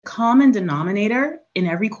common denominator in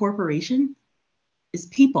every corporation is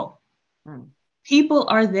people. People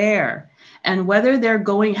are there. And whether they're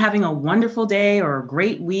having a wonderful day or a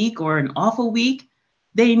great week or an awful week,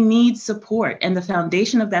 they need support. And the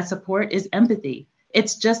foundation of that support is empathy.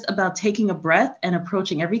 It's just about taking a breath and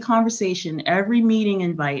approaching every conversation, every meeting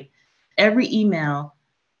invite, every email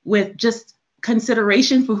with just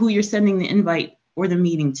consideration for who you're sending the invite or the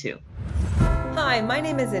meeting to. Hi, my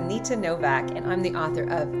name is Anita Nowak, and I'm the author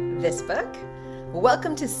of this book.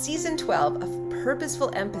 Welcome to Season 12 of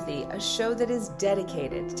Purposeful Empathy, a show that is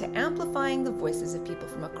dedicated to amplifying the voices of people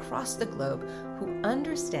from across the globe who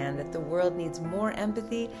understand that the world needs more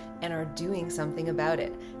empathy and are doing something about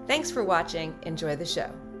it. Thanks for watching. Enjoy the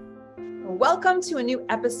show. Welcome to a new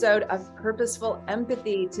episode of Purposeful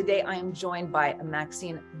Empathy. Today, I am joined by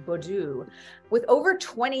Maxine Budhu. With over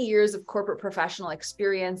 20 years of corporate professional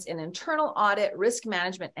experience in internal audit, risk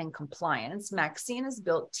management, and compliance, Maxine has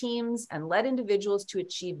built teams and led individuals to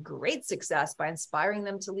achieve great success by inspiring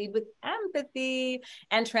them to lead with empathy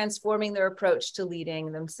and transforming their approach to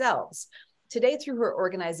leading themselves. Today, through her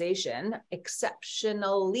organization,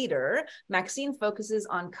 Exceptional Leader, Maxine focuses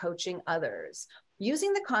on coaching others.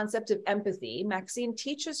 Using the concept of empathy, Maxine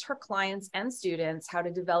teaches her clients and students how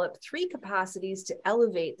to develop three capacities to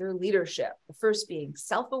elevate their leadership. The first being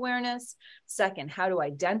self-awareness, second, how to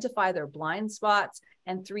identify their blind spots,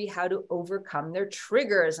 and three, how to overcome their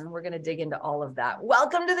triggers. And we're going to dig into all of that.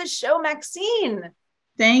 Welcome to the show, Maxine.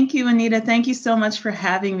 Thank you, Anita. Thank you so much for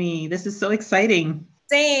having me. This is so exciting.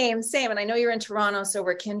 Same. And I know you're in Toronto, so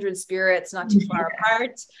we're kindred spirits, not too far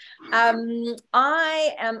apart.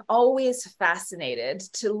 I am always fascinated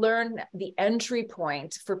to learn the entry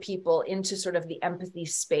point for people into sort of the empathy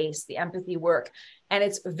space, the empathy work. And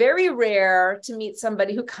it's very rare to meet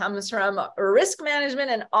somebody who comes from risk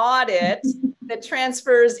management and audit that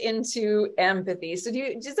transfers into empathy. So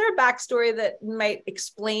is there a backstory that might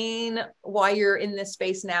explain why you're in this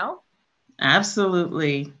space now?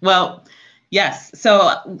 Absolutely. Well, yes. So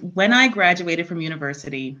when I graduated from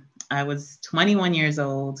university, I was 21 years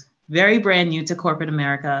old, very brand new to corporate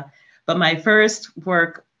America. But my first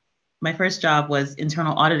job was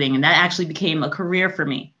internal auditing, and that actually became a career for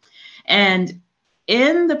me. And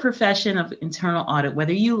in the profession of internal audit,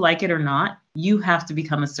 whether you like it or not, you have to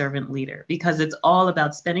become a servant leader because it's all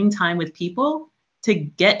about spending time with people to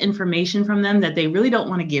get information from them that they really don't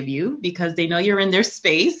want to give you because they know you're in their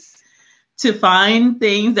space, to find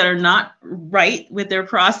things that are not right with their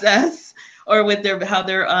process or with how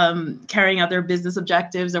they're carrying out their business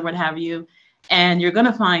objectives or what have you. And you're going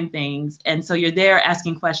to find things. And so you're there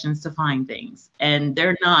asking questions to find things. And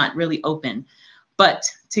they're not really open. But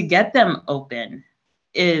to get them open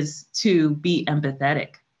is to be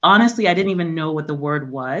empathetic. Honestly, I didn't even know what the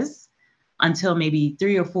word was until maybe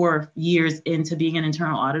 3 or 4 years into being an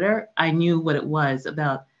internal auditor. I knew what it was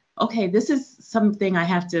about. Okay, this is something I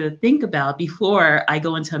have to think about before I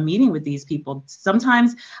go into a meeting with these people.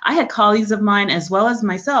 Sometimes I had colleagues of mine, as well as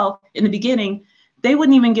myself, in the beginning, they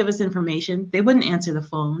wouldn't even give us information. They wouldn't answer the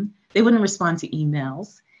phone. They wouldn't respond to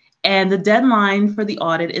emails. And the deadline for the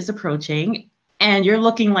audit is approaching, and you're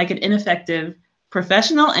looking like an ineffective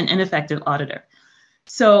professional and ineffective auditor.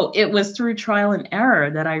 So it was through trial and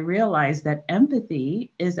error that I realized that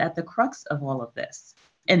empathy is at the crux of all of this.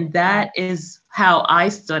 And that is how I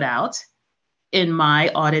stood out in my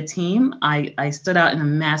audit team. I stood out in a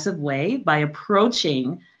massive way by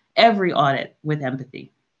approaching every audit with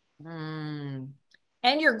empathy. And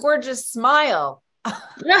your gorgeous smile. Such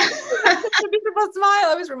a beautiful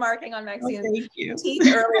smile. I was remarking on Maxine's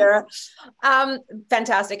teeth earlier.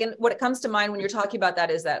 Fantastic. And what comes to mind when you're talking about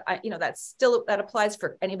that is that, that applies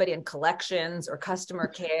for anybody in collections or customer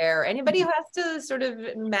care, anybody who has to sort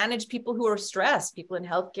of manage people who are stressed, people in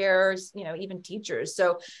healthcare, even teachers.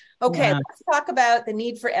 So, okay, Let's talk about the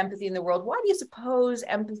need for empathy in the world. Why do you suppose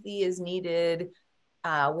empathy is needed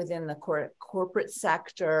within the corporate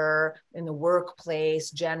sector, in the workplace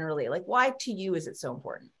generally? Like, why to you is it so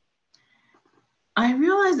important? I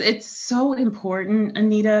realize it's so important,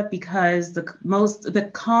 Anita, because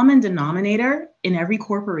the common denominator in every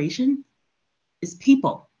corporation is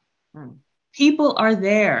people. People are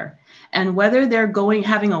there. And whether they're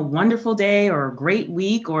having a wonderful day or a great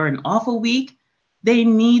week or an awful week, they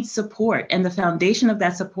need support. And the foundation of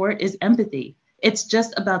that support is empathy. It's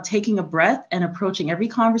just about taking a breath and approaching every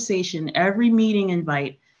conversation, every meeting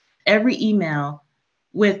invite, every email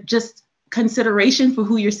with just consideration for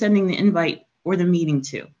who you're sending the invite or the meeting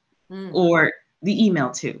to, or the email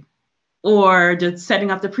to, or just setting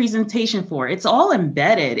up the presentation for. It's all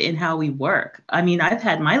embedded in how we work. I mean, I've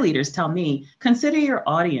had my leaders tell me, consider your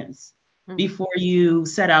audience before you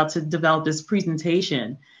set out to develop this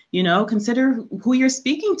presentation. consider who you're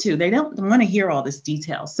speaking to. They don't want to hear all this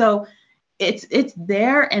detail. So it's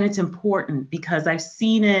there, and it's important because I've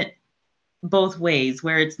seen it both ways,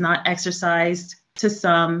 where it's not exercised to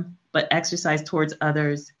some, but exercised towards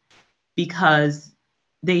others because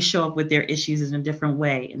they show up with their issues in a different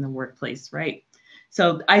way in the workplace, right?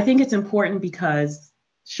 So I think it's important because,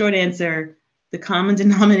 short answer, the common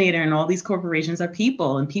denominator in all these corporations are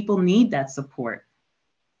people, and people need that support.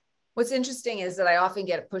 What's interesting is that I often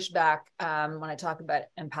get pushback when I talk about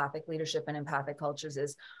empathic leadership and empathic cultures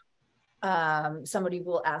is somebody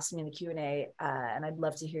will ask me in the Q&A, and I'd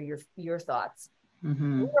love to hear your thoughts.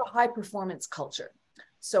 Mm-hmm. We're a high performance culture.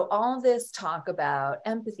 So all this talk about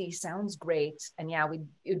empathy sounds great. And yeah,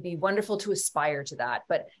 it'd be wonderful to aspire to that,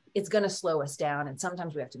 but it's going to slow us down. And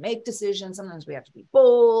sometimes we have to make decisions. Sometimes we have to be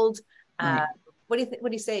bold. Right. What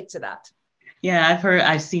do you say to that? Yeah,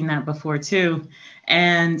 I've seen that before too.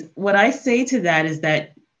 And what I say to that is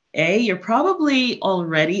that A, you're probably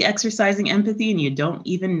already exercising empathy and you don't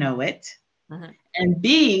even know it. Mm-hmm. And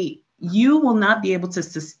B, you will not be able to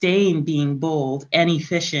sustain being bold and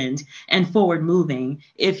efficient and forward moving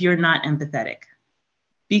if you're not empathetic,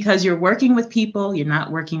 because you're working with people, you're not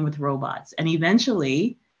working with robots. And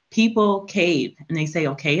eventually people cave and they say,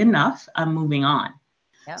 okay, enough, I'm moving on.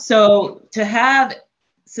 Yeah. So to have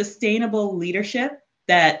sustainable leadership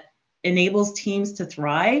that enables teams to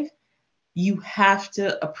thrive, you have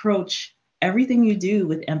to approach everything you do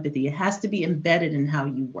with empathy. It has to be embedded in how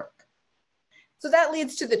you work. So that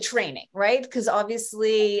leads to the training, right? Because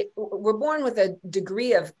obviously we're born with a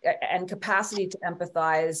degree of and capacity to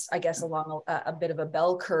empathize, I guess, along a bit of a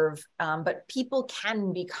bell curve. But people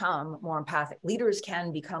can become more empathic. Leaders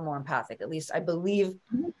can become more empathic. At least I believe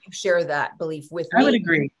you share that belief with me. I would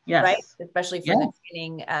agree. Yes. Right? Especially for the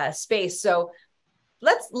training space. So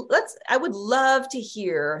I would love to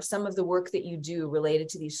hear some of the work that you do related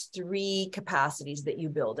to these three capacities that you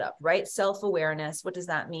build up, right? Self-awareness, what does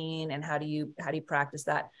that mean? And how do you practice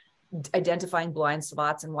that? Identifying blind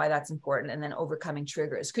spots and why that's important, and then overcoming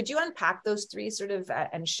triggers. Could you unpack those three sort of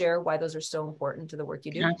and share why those are so important to the work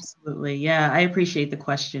you do? Absolutely. Yeah, I appreciate the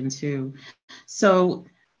question too. So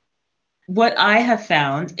what I have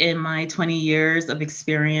found in my 20 years of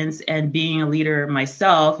experience and being a leader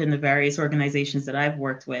myself in the various organizations that I've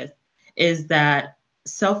worked with is that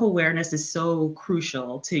self-awareness is so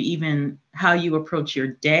crucial to even how you approach your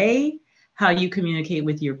day, how you communicate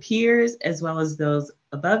with your peers, as well as those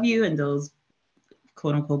above you and those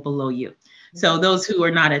quote unquote below you. So those who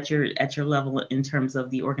are not at your level in terms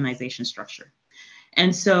of the organization structure.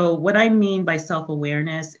 And so what I mean by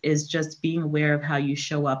self-awareness is just being aware of how you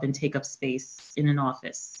show up and take up space in an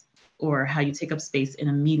office, or how you take up space in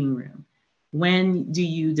a meeting room. When do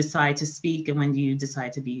you decide to speak and when do you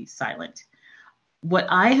decide to be silent? What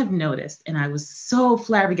I have noticed, and I was so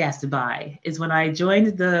flabbergasted by, is when I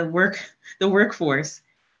joined the workforce,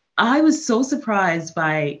 I was so surprised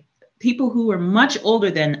by people who were much older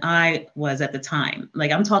than I was at the time.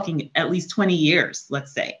 Like I'm talking at least 20 years,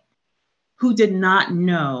 let's say, who did not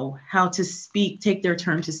know how to speak, take their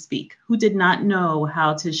turn to speak, who did not know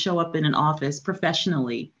how to show up in an office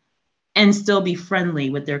professionally and still be friendly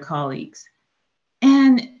with their colleagues.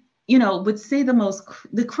 And, would say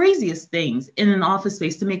the craziest things in an office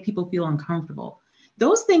space to make people feel uncomfortable.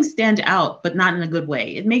 Those things stand out, but not in a good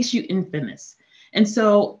way. It makes you infamous. And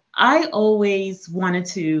so I always wanted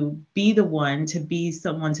to be the one to be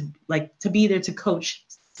someone to be there to coach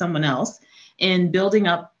someone else in building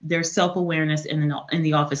up their self-awareness in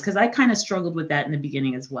the office, because I kind of struggled with that in the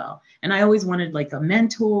beginning as well. And I always wanted like a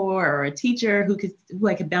mentor or a teacher who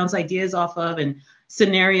I could bounce ideas off of, and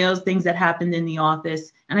scenarios, things that happened in the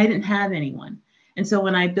office, and I didn't have anyone. And so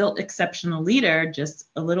when I built Exceptional Leader just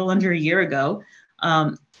a little under a year ago,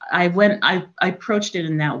 I approached it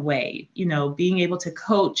in that way, being able to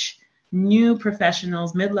coach new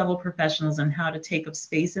professionals, mid-level professionals, on how to take up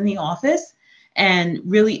space in the office and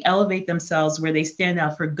really elevate themselves where they stand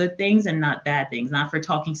out for good things and not bad things, not for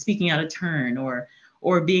speaking out of turn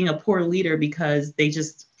or being a poor leader because they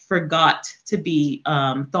just forgot to be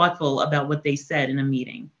thoughtful about what they said in a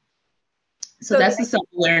meeting. So that's the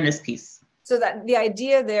self-awareness piece. So that the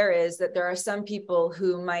idea there is that there are some people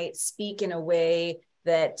who might speak in a way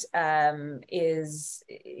that is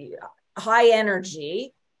high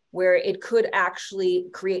energy, where it could actually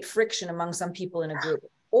create friction among some people in a group,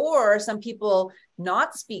 or some people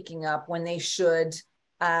not speaking up when they should,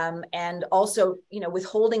 and also,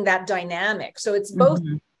 withholding that dynamic. So it's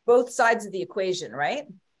both sides of the equation, right?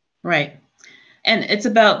 Right. And it's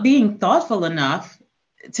about being thoughtful enough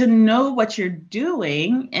to know what you're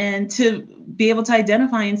doing and to be able to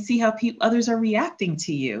identify and see how others are reacting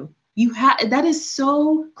to you. that is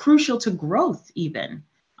so crucial to growth even.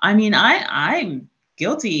 I mean, I'm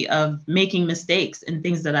guilty of making mistakes in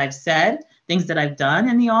things that I've said, things that I've done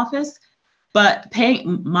in the office, but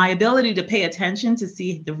my ability to pay attention to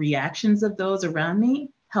see the reactions of those around me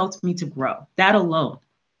helped me to grow. That alone.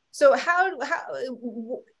 So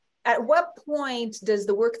at what point does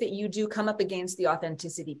the work that you do come up against the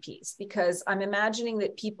authenticity piece? Because I'm imagining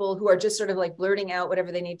that people who are just sort of like blurting out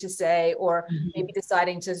whatever they need to say, or maybe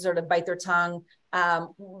deciding to sort of bite their tongue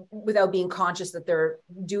without being conscious that they're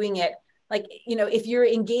doing it. Like, you know, if you're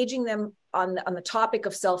engaging them on the topic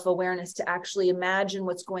of self-awareness to actually imagine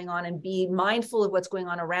what's going on and be mindful of what's going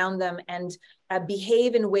on around them and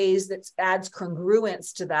behave in ways that adds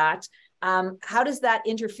congruence to that, how does that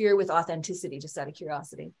interfere with authenticity, just out of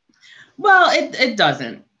curiosity? Well, it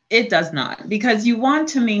doesn't. It does not, because you want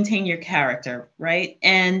to maintain your character, right?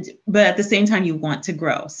 But at the same time, you want to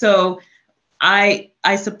grow. So I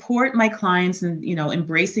support my clients in, you know,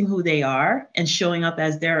 embracing who they are and showing up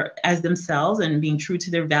as themselves and being true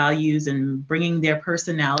to their values and bringing their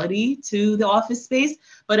personality to the office space.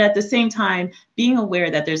 But at the same time, being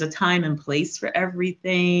aware that there's a time and place for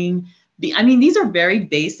everything. I mean, these are very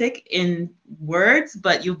basic in words,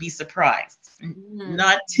 but you'll be surprised.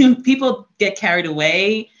 Not too people get carried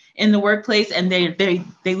away in the workplace, and they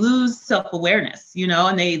lose self-awareness, you know,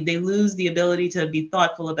 and they lose the ability to be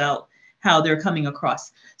thoughtful about how they're coming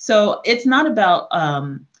across. So it's not about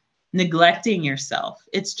neglecting yourself.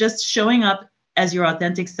 It's just showing up as your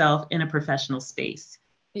authentic self in a professional space.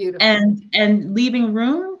 Beautiful. And leaving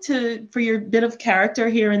room for your bit of character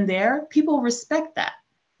here and there. People respect that,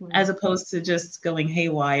 as opposed to just going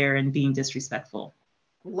haywire and being disrespectful.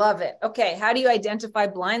 Love it. Okay. How do you identify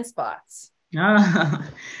blind spots?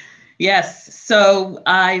 Yes. So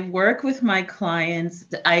I work with my clients.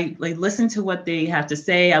 I listen to what they have to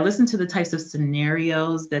say. I listen to the types of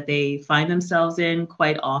scenarios that they find themselves in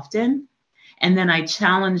quite often. And then I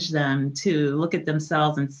challenge them to look at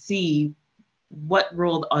themselves and see what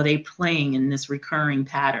role are they playing in this recurring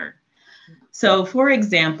pattern. So for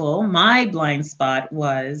example, my blind spot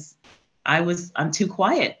was I'm too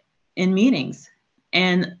quiet in meetings.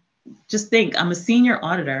 And just think, I'm a senior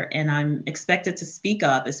auditor and I'm expected to speak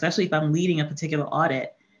up, especially if I'm leading a particular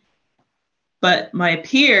audit. But my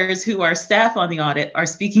peers who are staff on the audit are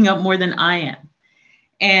speaking up more than I am.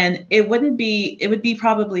 And it would be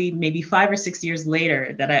probably maybe 5 or 6 years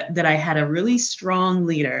later that I had a really strong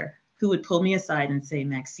leader who would pull me aside and say,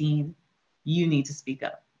 Maxine, you need to speak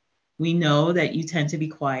up. We know that you tend to be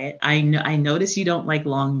quiet. I notice you don't like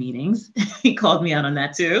long meetings. He called me out on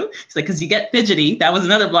that too. He's like, because you get fidgety. That was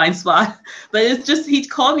another blind spot. But it's just, he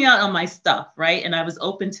called me out on my stuff, right? And I was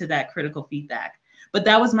open to that critical feedback. But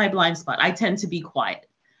that was my blind spot. I tend to be quiet.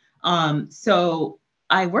 So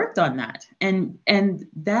I worked on that. And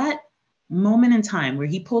that moment in time where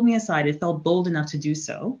he pulled me aside, it felt bold enough to do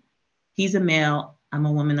so. He's a male. I'm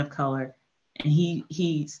a woman of color. And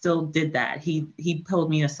he still did that. He pulled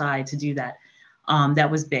me aside to do that.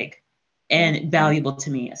 That was big and valuable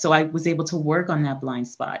to me. So I was able to work on that blind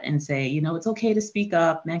spot and say, you know, it's okay to speak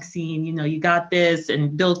up, Maxine, you know, you got this,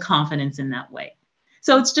 and build confidence in that way.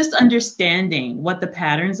 So it's just understanding what the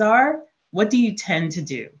patterns are. What do you tend to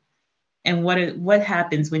do? And what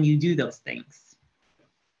happens when you do those things?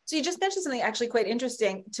 So you just mentioned something actually quite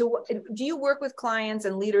interesting. Do you work with clients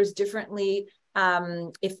and leaders differently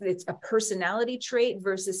if it's a personality trait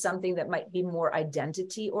versus something that might be more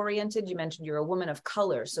identity oriented? You mentioned you're a woman of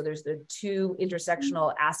color, so there's the two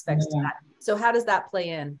intersectional aspects to that. So how does that play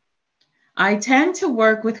in? I tend to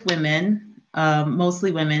work with women,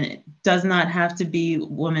 mostly women. It does not have to be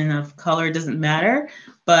women of color, it doesn't matter.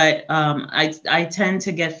 But I tend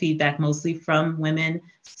to get feedback mostly from women.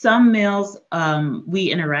 Some males,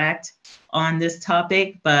 we interact on this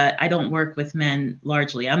topic, but I don't work with men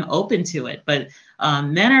largely. I'm open to it, but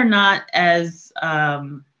men are not as, I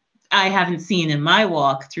haven't seen in my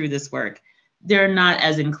walk through this work, they're not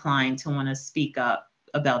as inclined to want to speak up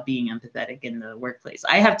about being empathetic in the workplace.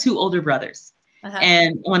 I have 2 older brothers.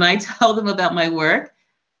 And when I tell them about my work,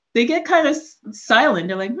 they get kind of silent.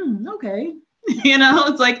 They're like, okay. You know,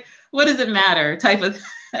 it's like, what does it matter type of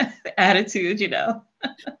attitude, you know?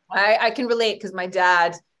 I can relate because my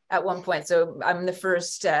dad at one point, so I'm the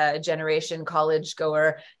first generation college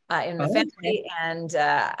goer in the family. And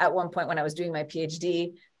at one point when I was doing my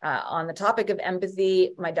PhD on the topic of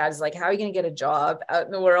empathy, my dad's like, how are you going to get a job out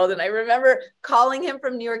in the world? And I remember calling him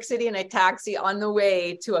from New York City in a taxi on the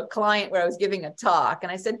way to a client where I was giving a talk.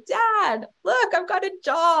 And I said, Dad, look, I've got a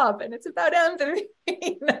job and it's about empathy.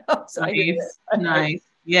 You know? So nice.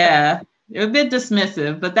 Yeah. You're a bit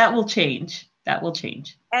dismissive, but that will change. That will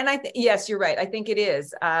change. And yes, you're right. I think it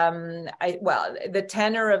is. The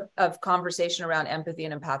tenor of conversation around empathy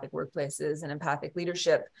and empathic workplaces and empathic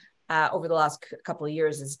leadership over the last couple of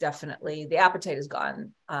years is definitely, the appetite has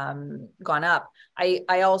gone up.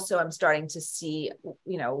 I also am starting to see,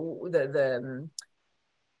 the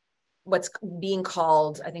what's being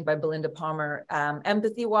called, I think by Belinda Palmer,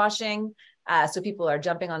 empathy washing. So people are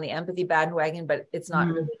jumping on the empathy bandwagon, but it's not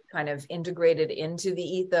really kind of integrated into the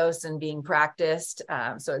ethos and being practiced.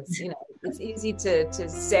 So it's, it's easy to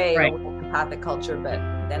say right. Empathic culture, but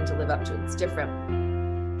then to live up to it's different.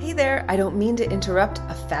 Hey there, I don't mean to interrupt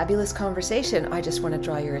a fabulous conversation. I just want to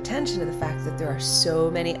draw your attention to the fact that there are so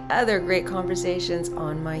many other great conversations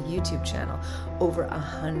on my YouTube channel. Over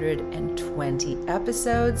 120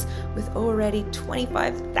 episodes with already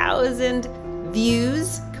 25,000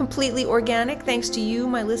 views, completely organic. Thanks to you,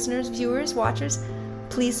 my listeners, viewers, watchers.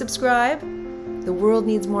 Please subscribe. The world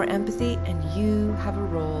needs more empathy, and you have a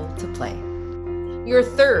role to play. Your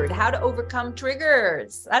third, how to overcome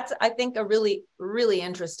triggers. That's, I think, a really, really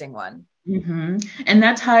interesting one. Mm-hmm. And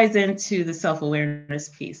that ties into the self-awareness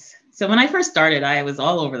piece. So when I first started, I was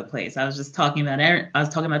all over the place. I was talking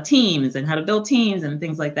about teams and how to build teams and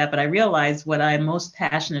things like that. But I realized what I'm most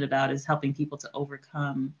passionate about is helping people to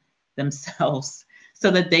overcome themselves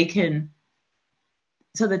so that they can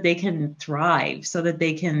thrive, so that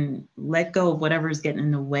they can let go of whatever is getting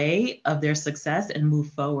in the way of their success and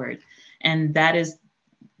move forward. And that is,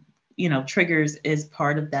 triggers is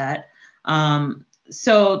part of that.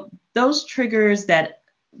 So those triggers that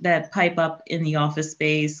pipe up in the office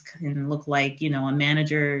space can look like, a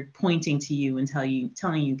manager pointing to you and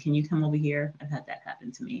telling you, can you come over here? I've had that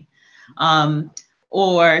happen to me.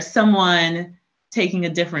 Or someone taking a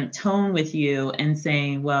different tone with you and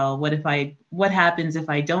saying, well, what happens if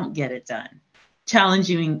I don't get it done?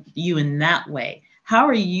 Challenging you in that way. How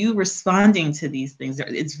are you responding to these things?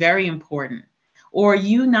 It's very important. Or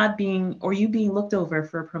you being looked over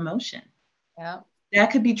for a promotion. Yeah.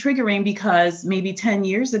 That could be triggering because maybe 10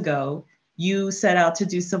 years ago, you set out to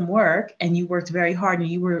do some work and you worked very hard and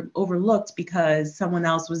you were overlooked because someone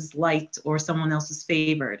else was liked or someone else was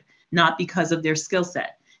favored, not because of their skill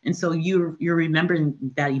set. And so you're remembering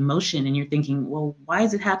that emotion and you're thinking, well, why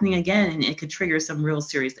is it happening again? And it could trigger some real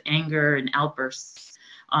serious anger and outbursts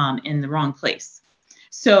in the wrong place.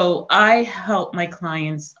 So I help my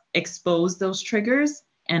clients expose those triggers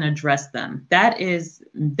and address them. That is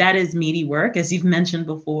meaty work, as you've mentioned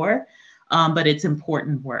before, but it's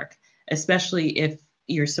important work, especially if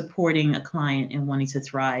you're supporting a client in wanting to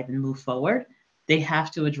thrive and move forward. They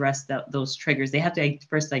have to address those triggers. They have to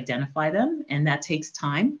first identify them, and that takes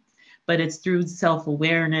time. But it's through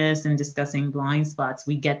self-awareness and discussing blind spots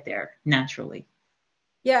we get there naturally.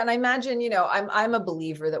 Yeah, and I imagine, I'm a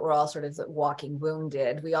believer that we're all sort of walking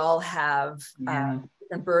wounded. We all have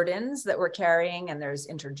different burdens that we're carrying, and there's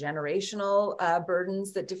intergenerational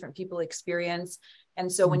burdens that different people experience.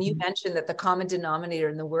 And so when you mentioned that the common denominator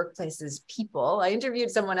in the workplace is people, I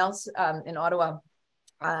interviewed someone else in Ottawa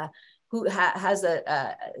who has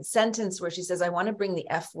a sentence where she says, I want to bring the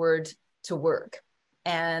F word to work.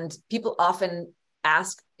 And people often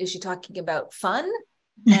ask, is she talking about fun?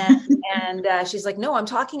 And she's like, no, I'm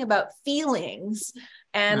talking about feelings.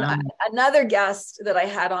 And another guest that I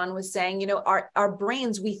had on was saying, our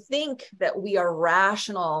brains, we think that we are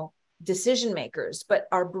rational decision makers, but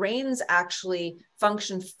our brains actually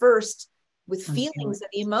function first with feelings and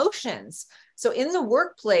emotions. So in the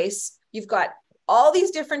workplace, you've got all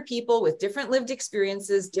these different people with different lived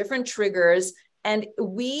experiences, different triggers, and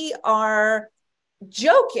we are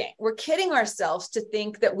joking. We're kidding ourselves to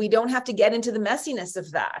think that we don't have to get into the messiness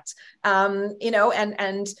of that,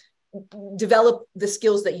 and develop the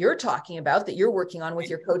skills that you're talking about, that you're working on with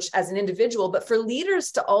your coach as an individual, but for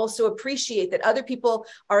leaders to also appreciate that other people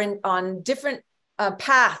are on different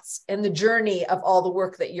paths in the journey of all the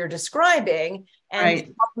work that you're describing,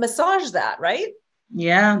 and massage that, right?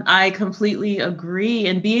 Yeah, I completely agree.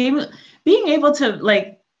 And being able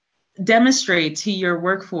to demonstrate to your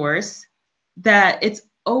workforce that it's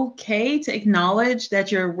okay to acknowledge that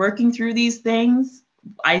you're working through these things.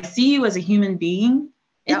 I see you as a human being.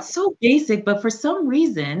 Yep. It's so basic, but for some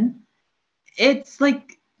reason, it's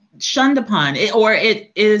shunned upon, or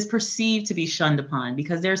it is perceived to be shunned upon,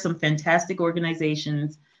 because there are some fantastic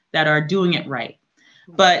organizations that are doing it right.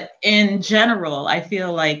 But in general, I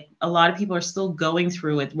feel like a lot of people are still going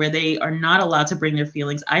through it where they are not allowed to bring their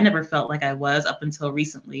feelings. I never felt like I was up until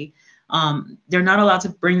recently. They're not allowed to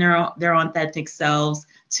bring their authentic selves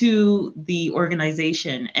to the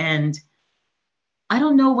organization. And I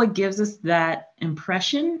don't know what gives us that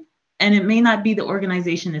impression. And it may not be the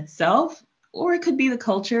organization itself. or it could be the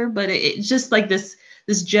culture, but it's just like this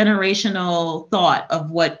generational thought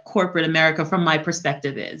of what corporate America from my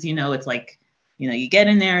perspective is. It's like, you get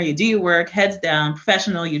in there, you do your work, heads down,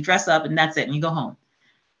 professional, you dress up, and that's it, and you go home.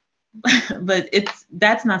 But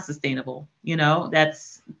that's not sustainable,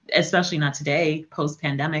 that's especially not today,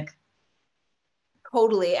 post-pandemic.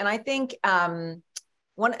 Totally. And I think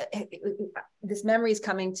this memory is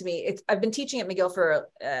coming to me. I've been teaching at McGill for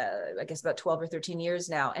I guess about 12 or 13 years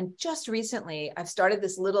now, and just recently I've started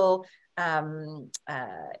this little I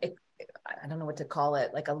don't know what to call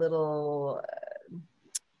it, like a little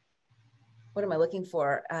what am I looking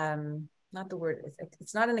for? Not the word.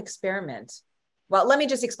 It's not an experiment. Well, let me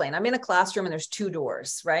just explain. I'm in a classroom and there's 2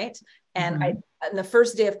 doors, right? And on the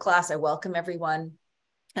first day of class, I welcome everyone.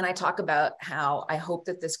 And I talk about how I hope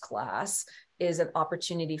that this class is an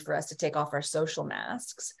opportunity for us to take off our social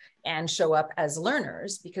masks and show up as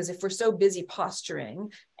learners. Because if we're so busy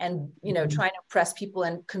posturing and, trying to impress people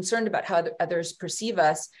and concerned about how others perceive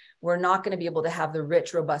us, we're not going to be able to have the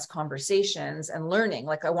rich, robust conversations and learning.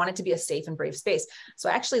 Like, I want it to be a safe and brave space. So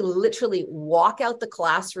I actually literally walk out the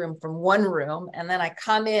classroom from one room, and then I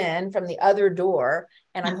come in from the other door,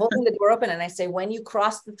 and I'm holding the door open, and I say, when you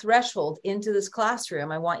cross the threshold into this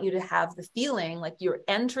classroom, I want you to have the feeling like you're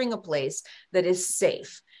entering a place that is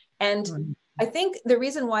safe. And I think the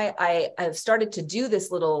reason why I've started to do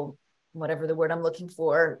this little, whatever the word I'm looking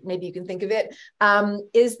for, maybe you can think of it,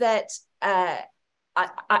 is that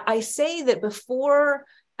I say that before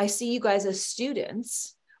I see you guys as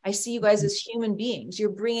students, I see you guys as human beings. You're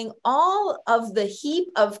bringing all of the heap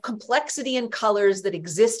of complexity and colors that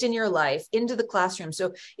exist in your life into the classroom.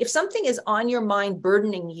 So if something is on your mind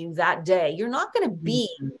burdening you that day, you're not going to be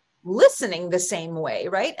listening the same way,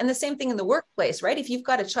 right? And the same thing in the workplace, right? If you've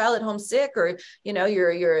got a child at home sick, or you're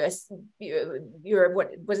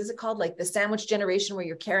what is it called, like the sandwich generation, where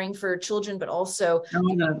you're caring for children but also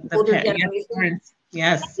older generation.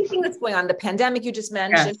 Yes. Everything that's going on, the pandemic you just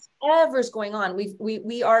mentioned, whatever's going on,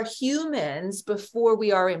 we are humans before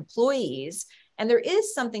we are employees. And there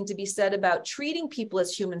is something to be said about treating people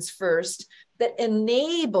as humans first that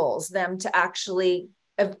enables them to actually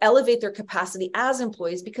elevate their capacity as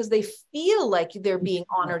employees, because they feel like they're being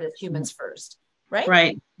honored as humans first. Right?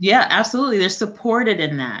 Right. Yeah, absolutely. They're supported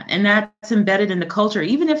in that. And that's embedded in the culture.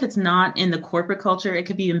 Even if it's not in the corporate culture, it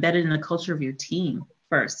could be embedded in the culture of your team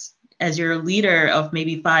first. As you're a leader of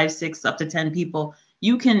maybe 5, 6, up to 10 people,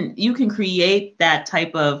 you can create that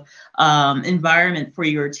type of environment for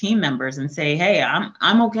your team members and say, hey,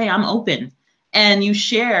 I'm okay, I'm open. And you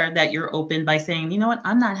share that you're open by saying, you know what,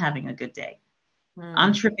 I'm not having a good day.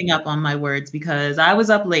 I'm tripping up on my words because I was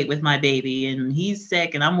up late with my baby and he's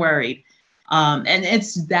sick and I'm worried. And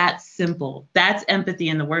it's that simple. That's empathy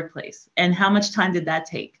in the workplace. And how much time did that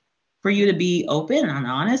take for you to be open and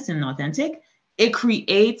honest and authentic? It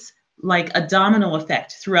creates like a domino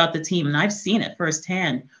effect throughout the team. And I've seen it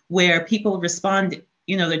firsthand where people respond,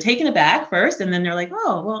 they're taken aback first, and then they're like,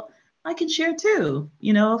 oh, well, I can share too,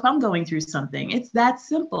 if I'm going through something. It's that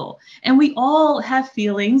simple. And we all have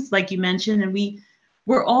feelings, like you mentioned, and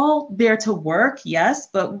we're all there to work, yes,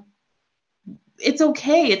 but it's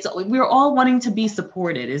okay. We're all wanting to be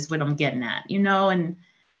supported is what I'm getting at, and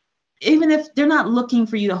even if they're not looking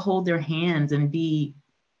for you to hold their hands and be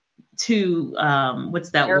too, what's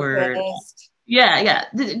that word? Yeah.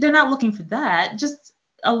 They're not looking for that. Just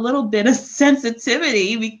a little bit of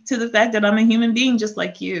sensitivity to the fact that I'm a human being just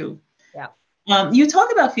like you. Yeah. You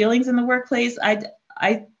talk about feelings in the workplace. I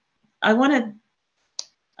want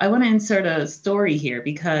to insert a story here,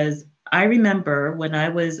 because I remember when I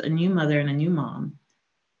was a new mother and a new mom,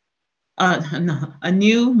 a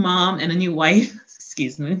new mom and a new wife,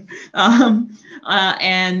 excuse me.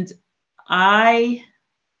 And I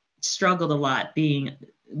struggled a lot being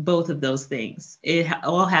both of those things. It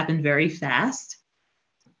all happened very fast.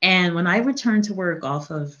 And when I returned to work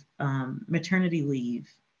off of maternity leave,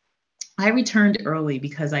 I returned early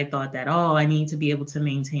because I thought that, I need to be able to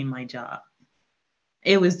maintain my job.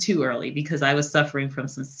 It was too early because I was suffering from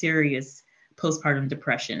some serious postpartum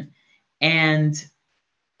depression. And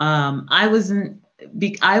I was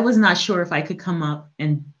not sure if I could come up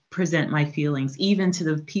and present my feelings, even to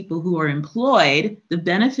the people who are employed, the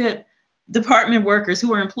benefit department workers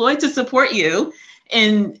who are employed to support you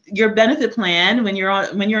in your benefit plan when you're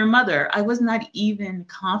a mother. I was not even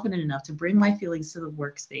confident enough to bring my feelings to the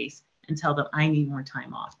workspace and tell them I need more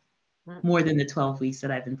time off, more than the 12 weeks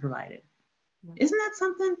that I've been provided. Isn't that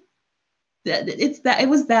something? It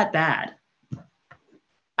was that bad.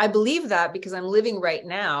 I believe that because I'm living right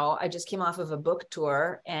now. I just came off of a book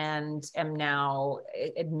tour and am now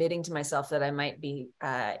admitting to myself that I might be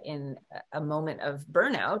in a moment of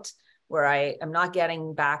burnout, where I am not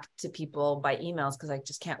getting back to people by emails because I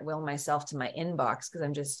just can't will myself to my inbox because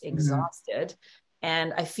I'm just exhausted.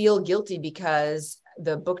 And I feel guilty because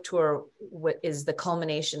the book tour is the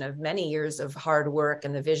culmination of many years of hard work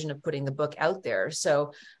and the vision of putting the book out there.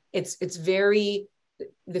 So it's very,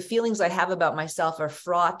 the feelings I have about myself are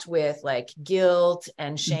fraught with like guilt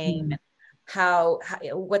and shame.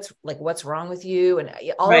 What's wrong with you and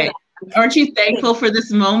all of that. Aren't you thankful for this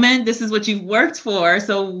moment? This is what you've worked for.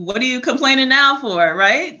 So what are you complaining now for,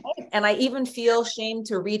 right? And I even feel shame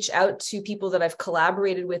to reach out to people that I've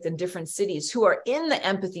collaborated with in different cities who are in the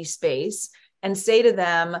empathy space and say to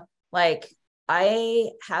them, like, I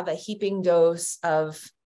have a heaping dose of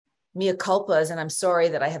mea culpas, and I'm sorry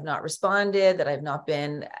that I have not responded, that I've not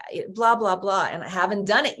been blah, blah, blah, and I haven't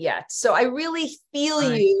done it yet. So I really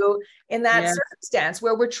feel you in that circumstance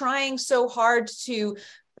where we're trying so hard to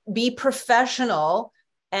be professional.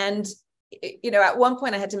 And, at one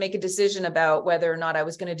point I had to make a decision about whether or not I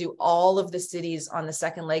was going to do all of the cities on the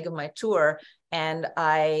second leg of my tour. And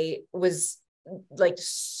I was like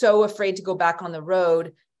so afraid to go back on the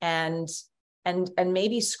road and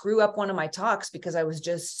maybe screw up one of my talks because I was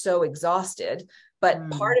just so exhausted. But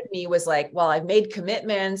part of me was like, well, I've made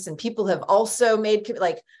commitments and people have also made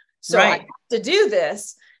I have to do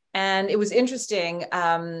this. And it was interesting.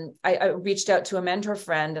 I reached out to a mentor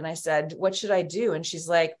friend and I said, what should I do? And she's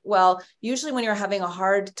like, well, usually when you're having a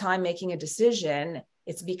hard time making a decision,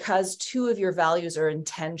 it's because two of your values are in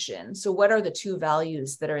tension. So what are the two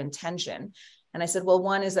values that are in tension? And I said, well,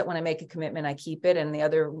 one is that when I make a commitment, I keep it. And the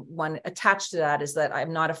other one attached to that is that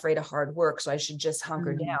I'm not afraid of hard work. So I should just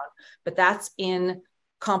hunker down. But that's in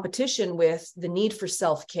competition with the need for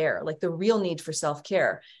self-care, like the real need for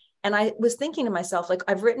self-care. And I was thinking to myself, like,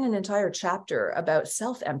 I've written an entire chapter about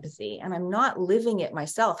self-empathy and I'm not living it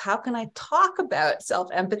myself. How can I talk about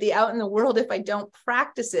self-empathy out in the world if I don't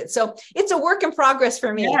practice it? So it's a work in progress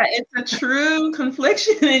for me. Yeah, it's a true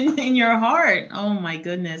confliction in your heart. Oh my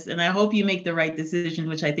goodness. And I hope you make the right decision,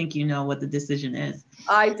 which I think you know what the decision is.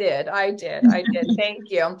 I did.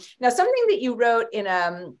 Thank you. Now, something that you wrote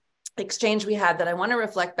in exchange we had that I want to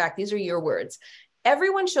reflect back. These are your words.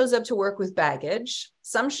 Everyone shows up to work with baggage.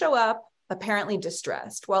 Some show up apparently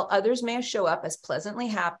distressed, while others may show up as pleasantly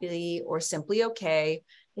happy or simply okay.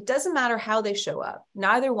 It doesn't matter how they show up.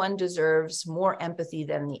 Neither one deserves more empathy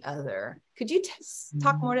than the other. Could you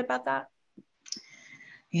talk more about that?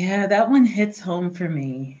 Yeah, that one hits home for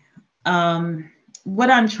me.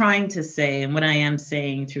 What I'm trying to say and what I am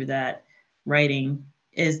saying through that writing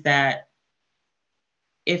is that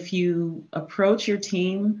if you approach your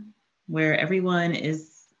team where everyone is,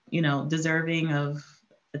 deserving of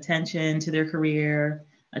attention to their career,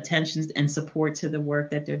 attention and support to the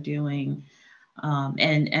work that they're doing,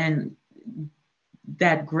 and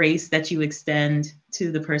that grace that you extend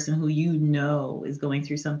to the person who is going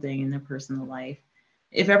through something in their personal life.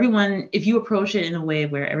 If you approach it in a way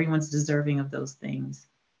where everyone's deserving of those things,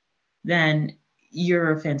 then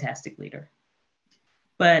you're a fantastic leader.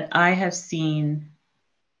 But I have seen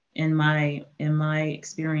in my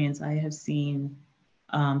experience, I have seen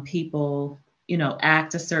people,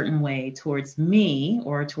 act a certain way towards me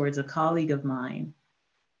or towards a colleague of mine,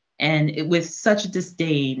 and with such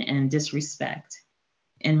disdain and disrespect.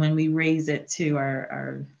 And when we raise it to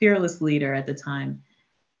our fearless leader at the time,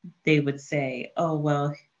 they would say, "Oh,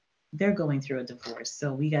 well, they're going through a divorce,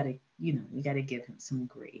 so we got to give him some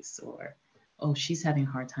grace," or, "Oh, she's having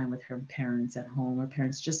a hard time with her parents at home. Her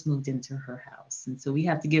parents just moved into her house, and so we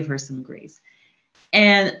have to give her some grace."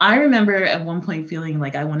 And I remember at one point feeling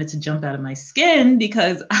like I wanted to jump out of my skin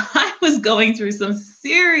because I was going through some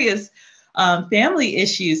serious family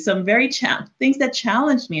issues, some very things that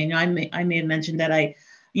challenged me. I may have mentioned that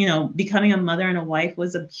becoming a mother and a wife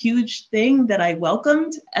was a huge thing that I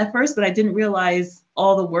welcomed at first, but I didn't realize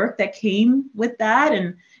all the work that came with that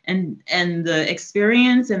and the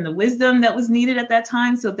experience and the wisdom that was needed at that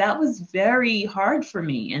time. So that was very hard for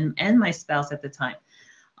me and my spouse at the time.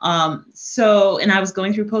 And I was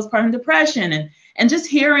going through postpartum depression and just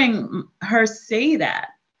hearing her say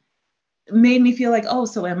that made me feel like, oh,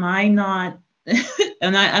 so am I not,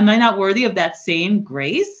 am I not worthy of that same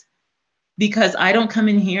grace? Because I don't come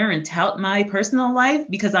in here and tout my personal life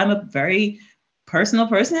because I'm a very personal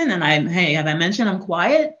person and have I mentioned I'm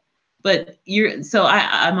quiet? But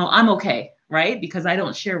I'm okay, right? Because I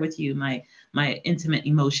don't share with you my intimate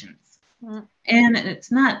emotions. Mm. And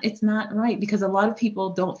it's not right because a lot of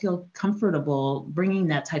people don't feel comfortable bringing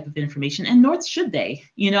that type of information, and nor should they.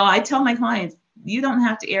 I tell my clients, you don't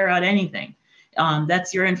have to air out anything.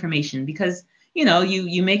 That's your information because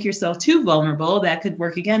you make yourself too vulnerable. That could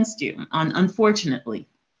work against you, unfortunately.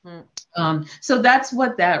 Mm. So that's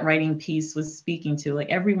what that writing piece was speaking to. Like,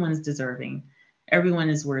 everyone's deserving. Everyone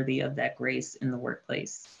is worthy of that grace in the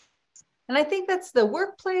workplace. And I think that's the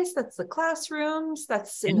workplace, that's the classrooms,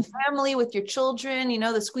 that's in the family with your children. You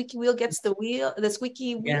know, the squeaky wheel gets the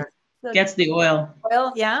squeaky wheel gets the oil.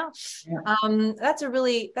 Yeah. That's a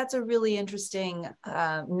really interesting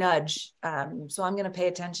nudge. So I'm going to pay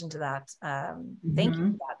attention to that. Thank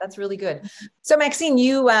you for that. That's really good. So Maxine,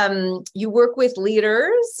 you work with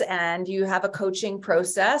leaders and you have a coaching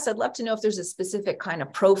process. I'd love to know if there's a specific kind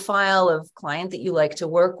of profile of client that you like to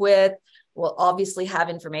work with. We'll obviously have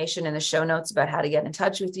information in the show notes about how to get in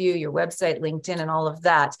touch with you, your website, LinkedIn, and all of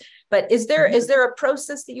that. But is there a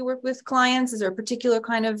process that you work with clients? Is there a particular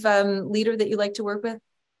kind of leader that you like to work with?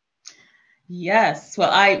 Yes. Well,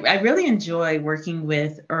 I really enjoy working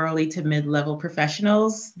with early to mid-level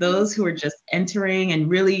professionals, those who are just entering and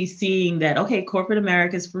really seeing that, okay, corporate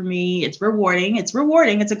America is for me. It's rewarding. It's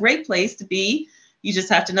a great place to be. You just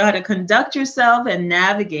have to know how to conduct yourself and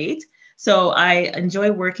navigate. So I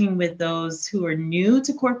enjoy working with those who are new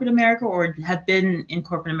to corporate America or have been in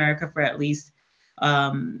corporate America for at least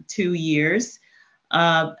 2 years,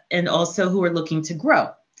 and also who are looking to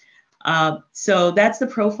grow. So that's the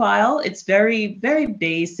profile. It's very, very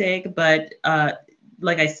basic, but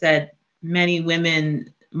like I said,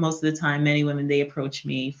 most of the time, many women, they approach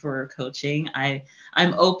me for coaching.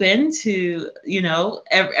 I'm open to,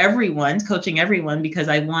 everyone, coaching everyone, because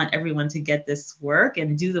I want everyone to get this work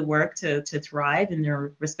and do the work to thrive in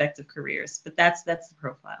their respective careers. But that's the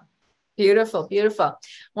profile. Beautiful, beautiful.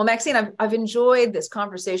 Well, Maxine, I've enjoyed this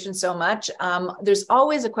conversation so much. There's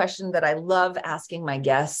always a question that I love asking my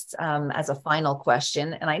guests as a final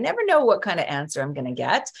question, and I never know what kind of answer I'm going to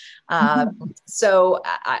get. So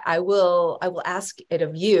I will ask it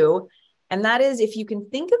of you, and that is, if you can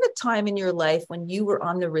think of a time in your life when you were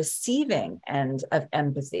on the receiving end of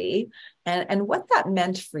empathy, and what that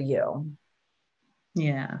meant for you.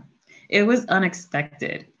 Yeah, it was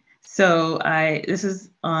unexpected. So this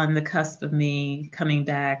is on the cusp of me coming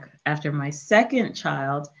back after my second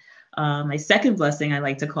child, my second blessing, I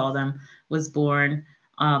like to call them, was born.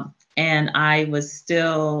 And I was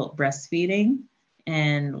still breastfeeding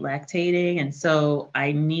and lactating. And so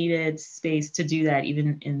I needed space to do that,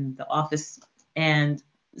 even in the office. And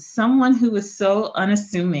someone who was so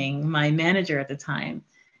unassuming, my manager at the time,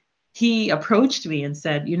 he approached me and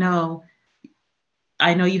said,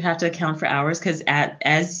 I know you have to account for hours, because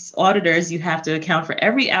as auditors, you have to account for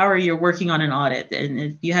every hour you're working on an audit. And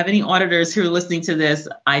if you have any auditors who are listening to this,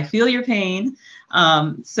 I feel your pain.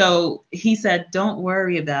 So he said, don't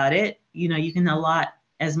worry about it. You can allot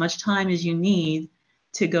as much time as you need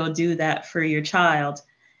to go do that for your child,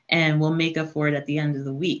 and we'll make up for it at the end of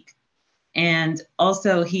the week. And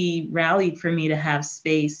also he rallied for me to have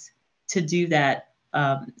space to do that.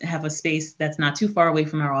 Have a space that's not too far away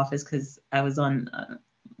from our office, because I was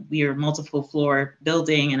we were multiple floor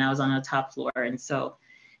building and I was on a top floor. And so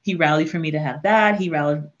he rallied for me to have that. He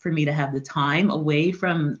rallied for me to have the time away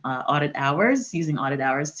from audit hours, using audit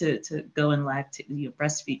hours to go and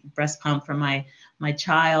breast pump for my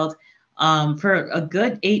child. For a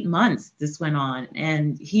good 8 months, this went on,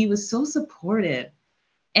 and he was so supportive.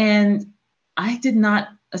 And I did not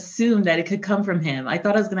assume that it could come from him. I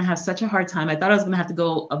thought I was going to have such a hard time. I thought I was going to have to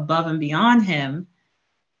go above and beyond him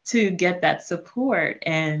to get that support.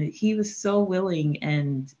 And he was so willing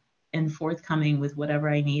and forthcoming with whatever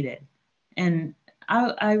I needed. And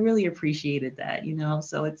I really appreciated that,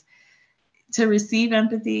 So it's to receive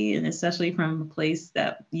empathy, and especially from a place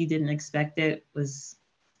that you didn't expect it, was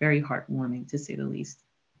very heartwarming, to say the least.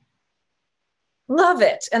 Love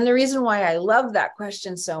it. And the reason why I love that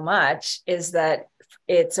question so much is that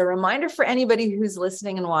it's a reminder for anybody who's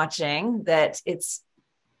listening and watching that it's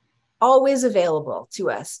always available to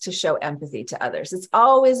us to show empathy to others. It's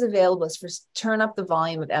always available to turn up the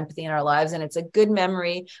volume of empathy in our lives. And it's a good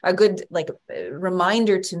memory, a good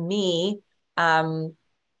reminder to me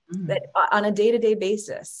that on a day-to-day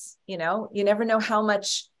basis, you never know how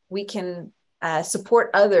much we can support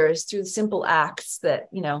others through simple acts that,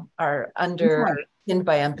 are underpinned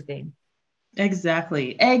by empathy.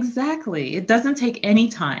 Exactly. It doesn't take any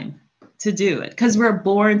time to do it, because we're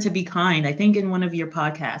born to be kind. I think in one of your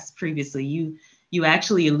podcasts previously, you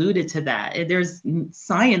actually alluded to that. There's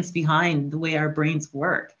science behind the way our brains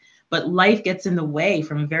work, but life gets in the way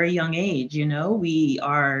from a very young age. We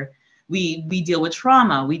deal with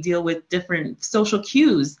trauma. We deal with different social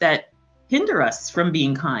cues that hinder us from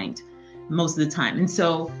being kind most of the time. And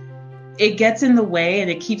so it gets in the way,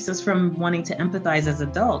 and it keeps us from wanting to empathize as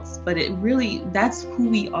adults. But it really, that's who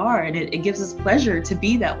we are. And it gives us pleasure to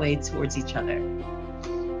be that way towards each other.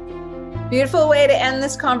 Beautiful way to end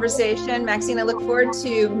this conversation. Maxine, I look forward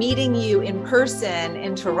to meeting you in person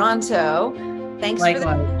in Toronto. Thanks for the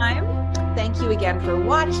time. Thank you again for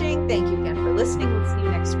watching. Thank you again for listening. We'll see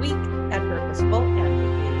you next week at Purposeful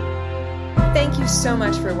Empathy. Thank you so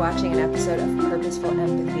much for watching an episode of Purposeful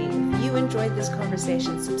Empathy. If you enjoyed this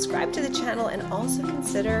conversation, subscribe to the channel and also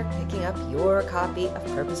consider picking up your copy of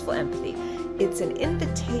Purposeful Empathy. It's an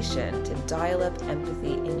invitation to dial up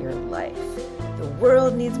empathy in your life. The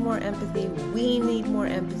world needs more empathy. We need more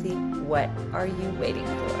empathy. What are you waiting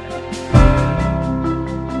for?